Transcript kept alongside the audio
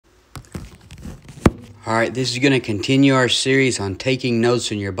Alright, this is going to continue our series on taking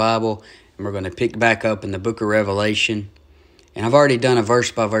notes in your Bible, and we're going to pick back up in the book of Revelation. And I've already done a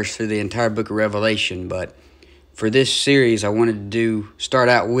verse by verse through the entire book of Revelation, but for this series I wanted to start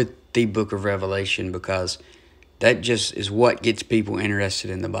out with the book of Revelation because that just is what gets people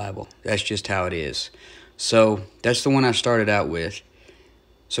interested in the Bible. That's just how it is. So that's the one I started out with.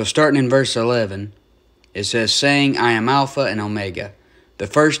 So starting in verse 11, it says, saying, I am Alpha and Omega, the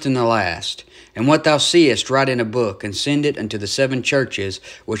first and the last. And what thou seest write in a book, and send it unto the 7 churches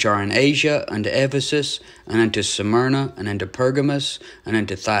which are in Asia, unto Ephesus, and unto Smyrna, and unto Pergamos, and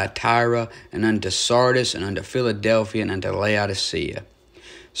unto Thyatira, and unto Sardis, and unto Philadelphia, and unto Laodicea.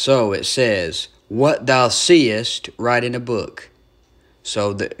 So it says, what thou seest write in a book.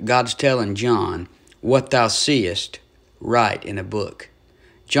 So God's telling John, what thou seest write in a book.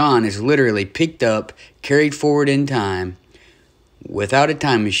 John is literally picked up, carried forward in time, without a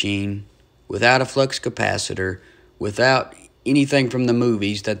time machine, without a flux capacitor, without anything from the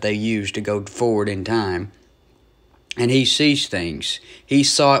movies that they use to go forward in time. And he sees things. He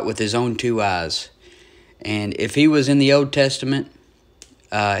saw it with his own 2 eyes. And if he was in the Old Testament,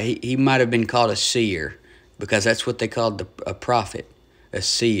 he might have been called a seer, because that's what they called a prophet, a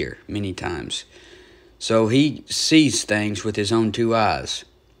seer, many times. So he sees things with his own 2 eyes.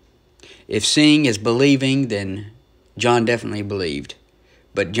 If seeing is believing, then John definitely believed.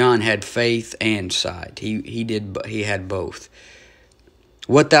 But John had faith and sight. He had both.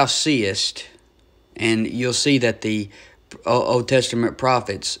 What thou seest, and you'll see that the Old Testament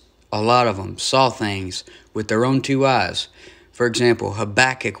prophets, a lot of them, saw things with their own 2 eyes. For example,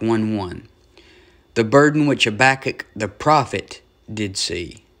 Habakkuk 1:1. The burden which Habakkuk the prophet did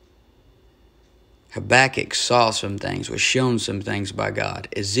see. Habakkuk saw some things, was shown some things by God.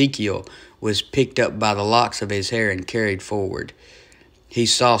 Ezekiel was picked up by the locks of his hair and carried forward. He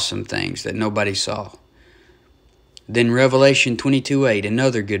saw some things that nobody saw. Then Revelation 22:8,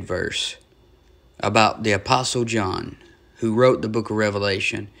 another good verse about the Apostle John, who wrote the book of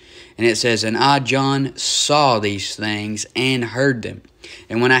Revelation. And it says, and I, John, saw these things and heard them.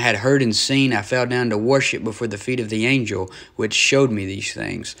 And when I had heard and seen, I fell down to worship before the feet of the angel, which showed me these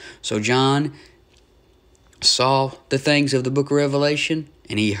things. So John saw the things of the book of Revelation,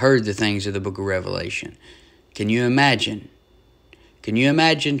 and he heard the things of the book of Revelation. Can you imagine? Can you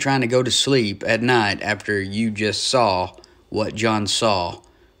imagine trying to go to sleep at night after you just saw what John saw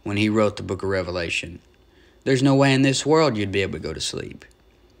when he wrote the book of Revelation? There's no way in this world you'd be able to go to sleep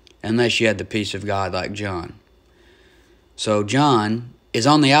unless you had the peace of God like John. So John is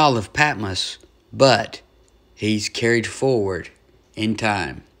on the Isle of Patmos, but he's carried forward in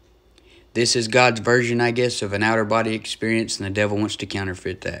time. This is God's version, I guess, of an outer body experience, and the devil wants to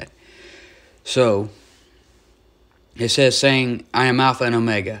counterfeit that. So it says, saying, I am Alpha and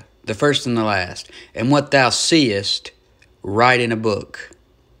Omega, the first and the last. And what thou seest, write in a book.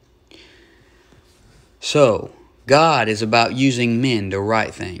 So, God is about using men to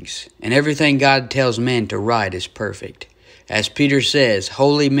write things. And everything God tells men to write is perfect. As Peter says,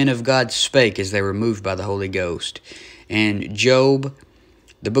 holy men of God spake as they were moved by the Holy Ghost. And Job,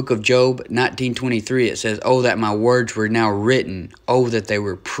 the book of Job, 19:23, it says, oh, that my words were now written. Oh, that they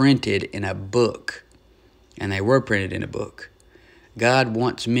were printed in a book. And they were printed in a book. God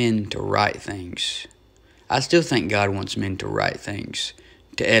wants men to write things. I still think God wants men to write things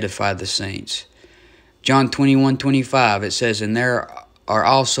to edify the saints. John 21:25, it says, and there are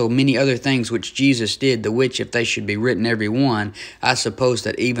also many other things which Jesus did, the which, if they should be written every one, I suppose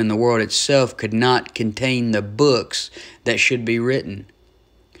that even the world itself could not contain the books that should be written.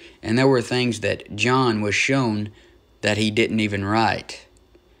 And there were things that John was shown that he didn't even write.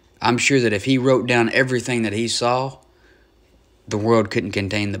 I'm sure that if he wrote down everything that he saw, the world couldn't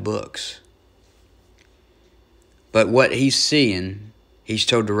contain the books. But what he's seeing, he's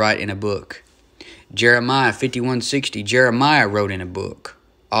told to write in a book. Jeremiah 51:60, Jeremiah wrote in a book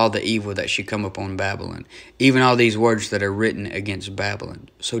all the evil that should come upon Babylon, even all these words that are written against Babylon.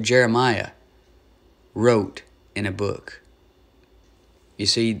 So Jeremiah wrote in a book. You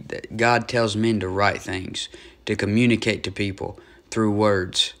see, that God tells men to write things, to communicate to people through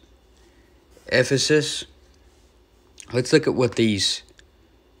words. Ephesus, let's look at what these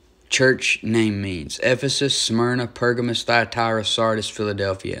church name means. Ephesus, Smyrna, Pergamos, Thyatira, Sardis,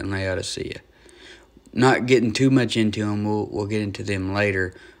 Philadelphia, and Laodicea. Not getting too much into them, we'll get into them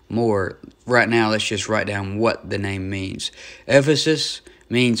later more. Right now, let's just write down what the name means. Ephesus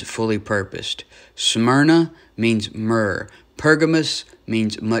means fully purposed. Smyrna means myrrh. Pergamos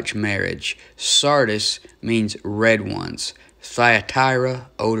means much marriage. Sardis means red ones.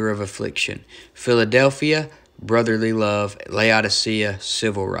 Thyatira, odor of affliction. Philadelphia, brotherly love. Laodicea,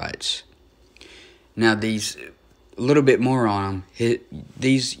 civil rights. Now, a little bit more on them.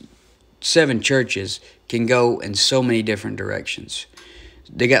 These 7 churches can go in so many different directions.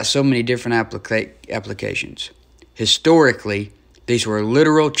 They got so many different applications. Historically, these were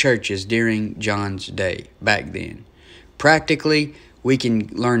literal churches during John's day, back then. Practically, we can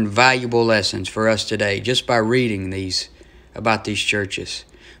learn valuable lessons for us today just by reading about these churches.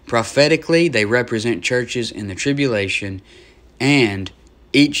 Prophetically, they represent churches in the tribulation, and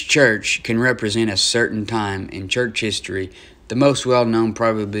each church can represent a certain time in church history, the most well-known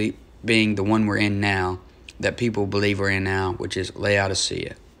probably being the one we're in now, that people believe we're in now, which is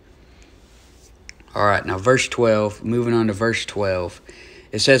Laodicea. All right, now verse 12, moving on to verse 12.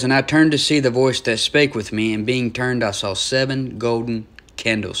 It says, "And I turned to see the voice that spake with me, and being turned I saw 7 golden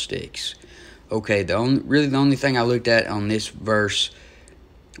candlesticks." Okay, the only thing I looked at on this verse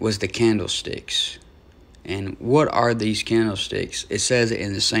was the candlesticks. And what are these candlesticks? It says it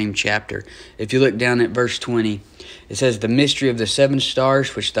in the same chapter. If you look down at verse 20, it says, "The mystery of the 7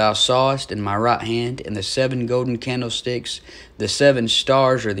 stars which thou sawest in my right hand, and the 7 golden candlesticks. The 7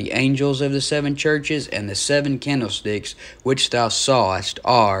 stars are the angels of the 7 churches, and the 7 candlesticks which thou sawest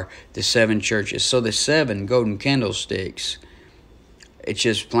are the 7 churches." So the 7 golden candlesticks, it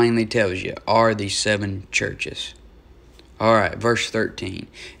just plainly tells you, are these 7 churches. All right, verse 13.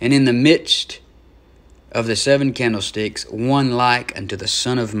 "And in the midst of the 7 candlesticks, one like unto the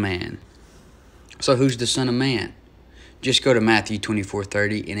Son of Man." So who's the Son of Man? Just go to Matthew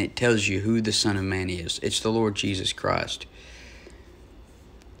 24:30, and it tells you who the Son of Man is. It's the Lord Jesus Christ.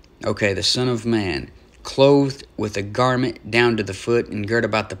 Okay, the Son of Man, clothed with a garment down to the foot, and girt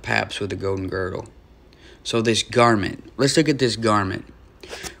about the paps with a golden girdle. So this garment, let's look at this garment.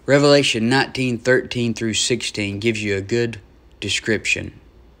 Revelation 19:13 through 16 gives you a good description.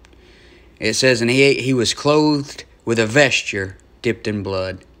 It says, "And he was clothed with a vesture dipped in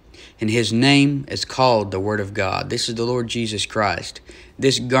blood, and his name is called the Word of God." This is the Lord Jesus Christ.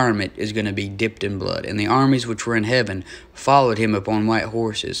 This garment is going to be dipped in blood. "And the armies which were in heaven followed him upon white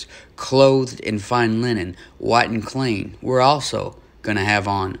horses, clothed in fine linen, white and clean." We're also going to have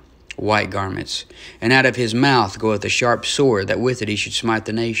on white garments. "And out of his mouth goeth a sharp sword, that with it he should smite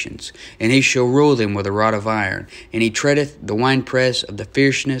the nations. And he shall rule them with a rod of iron. And he treadeth the winepress of the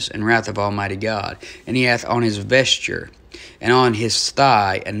fierceness and wrath of Almighty God. And he hath on his vesture and on his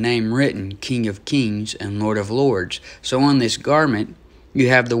thigh a name written, King of Kings and Lord of Lords." So on this garment, you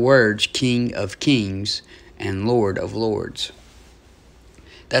have the words King of Kings and Lord of Lords.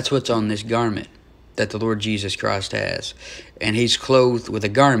 That's what's on this garment that the Lord Jesus Christ has. And he's clothed with a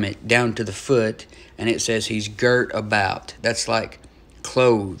garment down to the foot, and it says he's girt about. That's like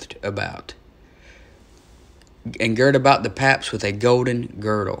clothed about. "And girt about the paps with a golden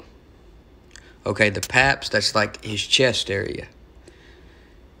girdle." Okay, the paps, that's like his chest area.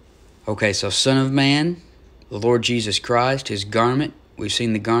 Okay, so Son of Man, the Lord Jesus Christ, his garment. We've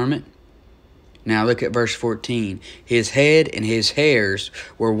seen the garment. Now look at verse 14. "His head and his hairs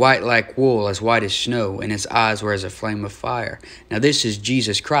were white like wool, as white as snow, and his eyes were as a flame of fire." Now this is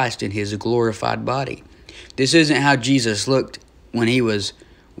Jesus Christ in his glorified body. This isn't how Jesus looked when he was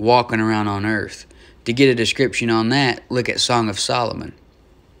walking around on earth. To get a description on that, look at Song of Solomon,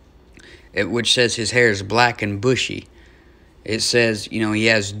 which says his hair is black and bushy. It says, he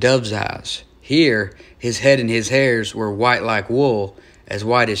has dove's eyes. Here, his head and his hairs were white like wool, as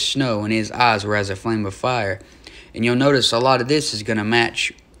white as snow, and his eyes were as a flame of fire. And you'll notice a lot of this is going to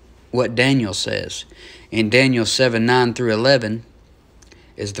match what Daniel says. In Daniel 7:9 through 11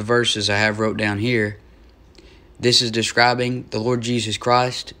 is the verses I have wrote down here. This is describing the Lord Jesus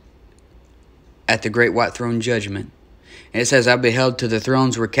Christ at the great white throne judgment. And it says, "I beheld till the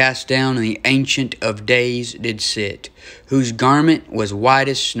thrones were cast down, and the Ancient of Days did sit, whose garment was white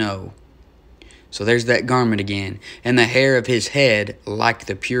as snow." So there's that garment again. "And the hair of his head like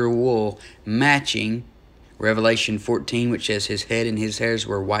the pure wool," matching Revelation 14, which says his head and his hairs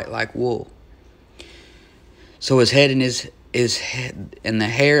were white like wool. So his head and the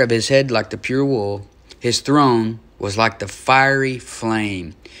hair of his head like the pure wool. "His throne was like the fiery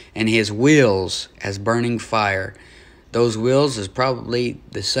flame, and his wheels as burning fire." Those wheels is probably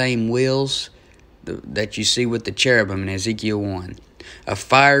the same wheels that you see with the cherubim in Ezekiel 1. "A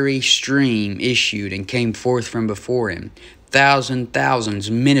fiery stream issued and came forth from before him.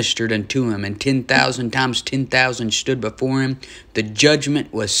 Thousands ministered unto him, and 10,000 times 10,000 stood before him. The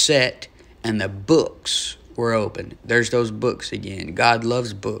judgment was set, and the books were opened." There's those books again. God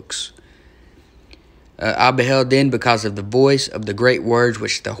loves books. "I beheld then because of the voice of the great words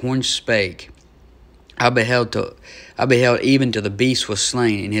which the horn spake. I beheld even till the beast was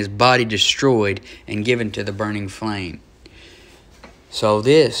slain, and his body destroyed and given to the burning flame." So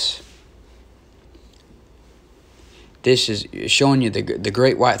this This is showing you the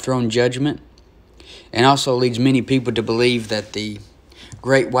great white throne judgment, and also leads many people to believe that the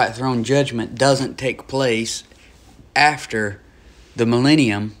great white throne judgment doesn't take place after the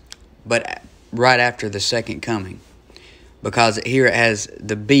millennium, but right after the second coming. Because here it has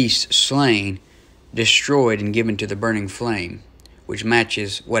the beast slain, destroyed, and given to the burning flame, which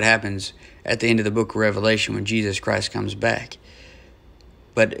matches what happens at the end of the book of Revelation when Jesus Christ comes back.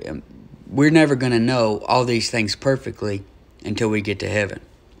 But we're never going to know all these things perfectly until we get to heaven.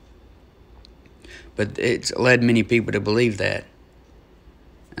 But it's led many people to believe that.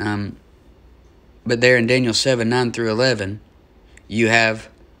 But there in Daniel 7, 9 through 11, you have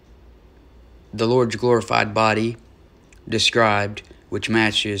the Lord's glorified body described, which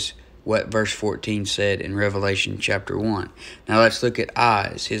matches what verse 14 said in Revelation chapter 1. Now let's look at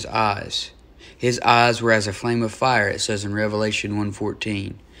eyes, his eyes. His eyes were as a flame of fire, it says in Revelation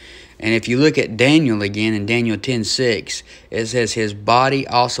 1:14. And if you look at Daniel again in Daniel 10:6, it says his body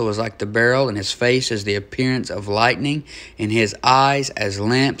also was like the beryl, and his face as the appearance of lightning, and his eyes as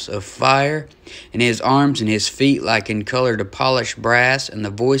lamps of fire, and his arms and his feet like in color to polished brass, and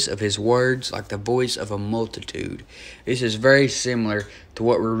the voice of his words like the voice of a multitude. This is very similar to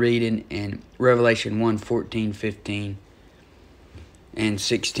what we're reading in Revelation 1:14, 15, and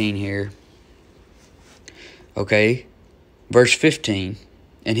 16 here. Okay, verse 15.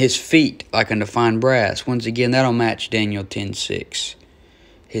 And his feet like unto fine brass. Once again, that'll match Daniel 10:6.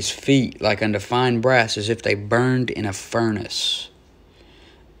 His feet like unto fine brass, as if they burned in a furnace.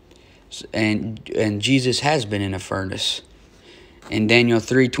 And Jesus has been in a furnace. In Daniel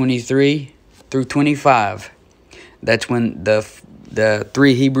 3:23 through 25, that's when the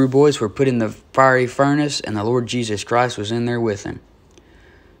three Hebrew boys were put in the fiery furnace, and the Lord Jesus Christ was in there with them.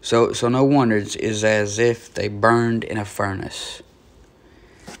 So no wonder it's as if they burned in a furnace.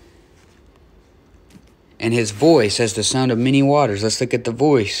 And his voice as the sound of many waters. Let's look at the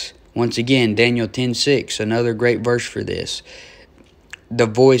voice. Once again, Daniel 10:6, another great verse for this. The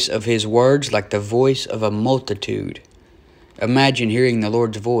voice of his words like the voice of a multitude. Imagine hearing the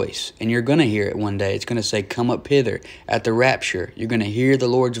Lord's voice, and you're going to hear it one day. It's going to say, come up hither at the rapture. You're going to hear the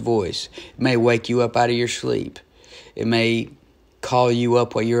Lord's voice. It may wake you up out of your sleep. It may call you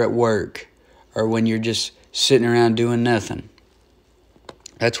up while you're at work, or when you're just sitting around doing nothing.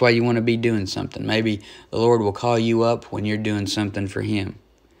 That's why you want to be doing something. Maybe the Lord will call you up when you're doing something for Him.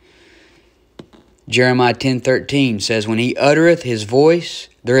 Jeremiah 10:13 says, when He uttereth His voice,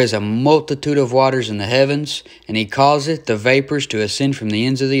 there is a multitude of waters in the heavens, and He causeth the vapors to ascend from the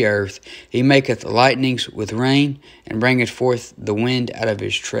ends of the earth. He maketh lightnings with rain, and bringeth forth the wind out of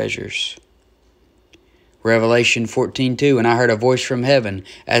His treasures. Revelation 14:2, and I heard a voice from heaven,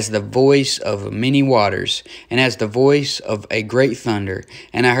 as the voice of many waters, and as the voice of a great thunder.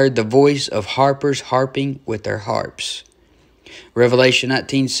 And I heard the voice of harpers harping with their harps. Revelation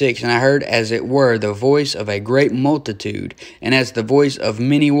 19:6, and I heard as it were the voice of a great multitude, and as the voice of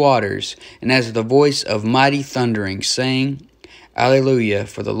many waters, and as the voice of mighty thundering, saying, Alleluia,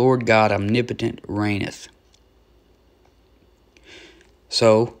 for the Lord God omnipotent reigneth.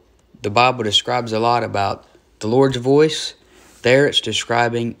 So, the Bible describes a lot about the Lord's voice. There it's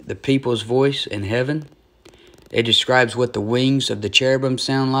describing the people's voice in heaven. It describes what the wings of the cherubim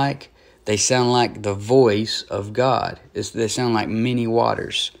sound like. They sound like the voice of God. They sound like many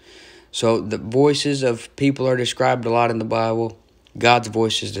waters. So the voices of people are described a lot in the Bible. God's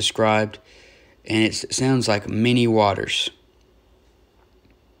voice is described, and it sounds like many waters.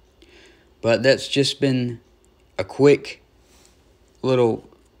 But that's just been a quick little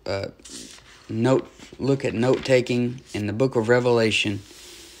look at note-taking in the book of Revelation,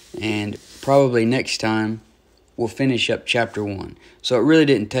 and probably next time we'll finish up chapter 1. So it really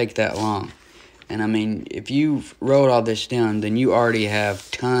didn't take that long. And I mean, if you wrote all this down, then you already have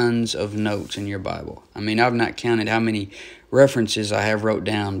tons of notes in your Bible. I mean, I've not counted how many references I have wrote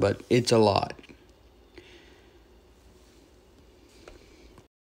down, but it's a lot.